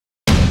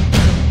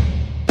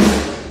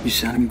You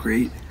sounding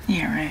great.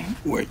 Yeah, right.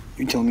 What?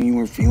 You telling me you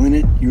weren't feeling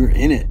it? You were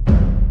in it.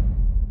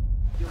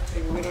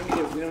 Hey,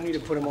 we don't need to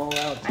put them all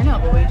out. I know,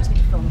 but we just need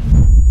to film.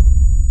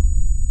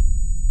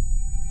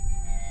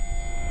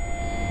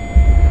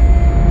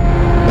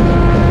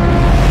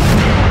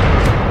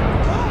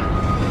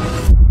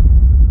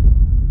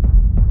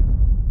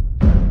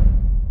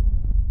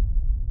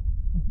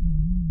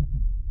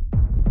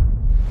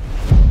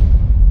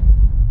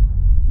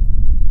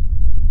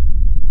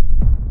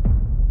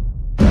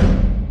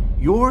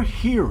 Your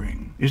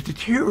hearing is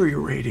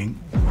deteriorating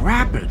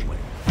rapidly.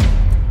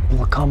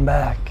 We'll come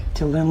back.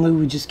 Till then, Lou,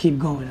 we just keep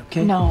going,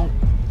 okay? No.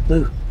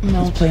 Lou,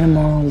 No. let's play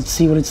tomorrow. Let's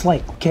see what it's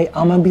like, okay?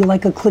 I'm gonna be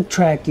like a click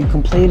track. You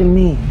can play to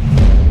me. You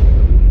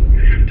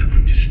have to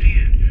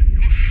understand,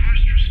 your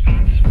first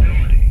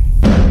responsibility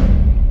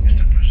is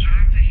to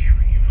preserve the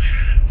hearing you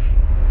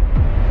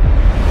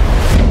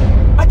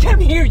have. I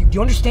can't hear you. Do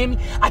you understand me?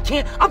 I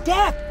can't. I'm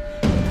deaf.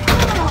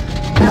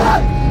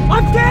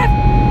 I'm deaf!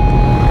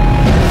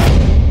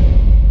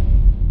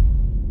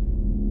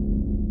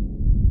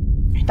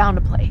 I found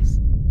a place.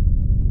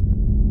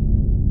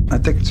 I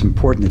think it's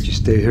important that you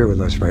stay here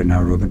with us right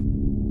now, Ruben.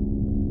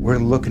 We're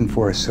looking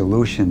for a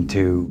solution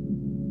to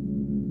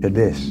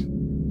this.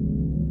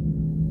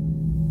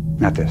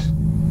 Not this.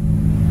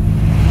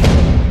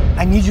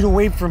 I need you to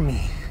wait for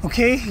me,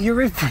 okay?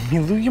 You're it for me,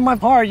 Lou. You're my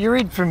heart. You're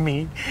it for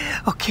me,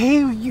 okay?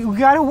 You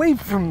gotta wait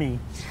for me.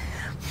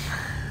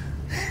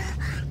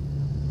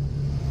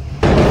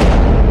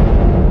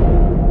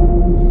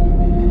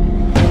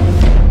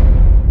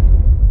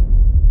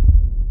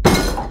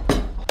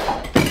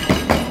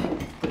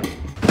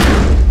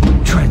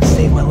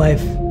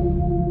 Life.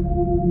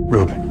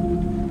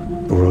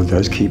 Ruben, the world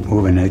does keep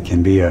moving. It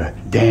can be a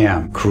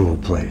damn cruel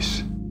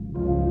place.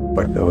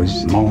 But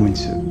those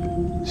moments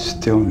of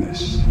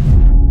stillness,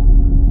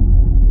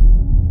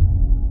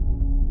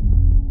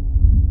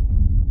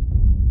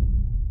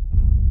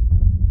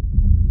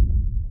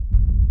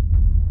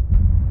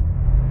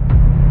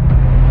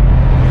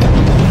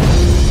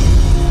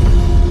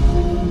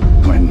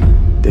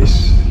 when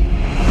this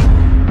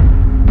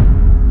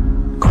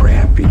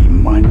crappy,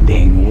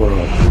 mundane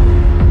world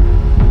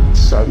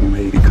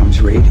suddenly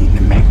becomes radiant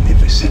and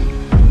magnificent.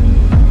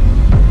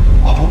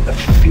 All the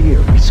fear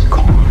is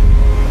gone.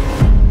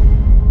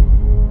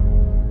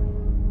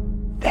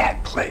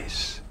 That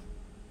place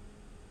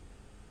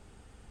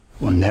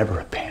will never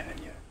abandon.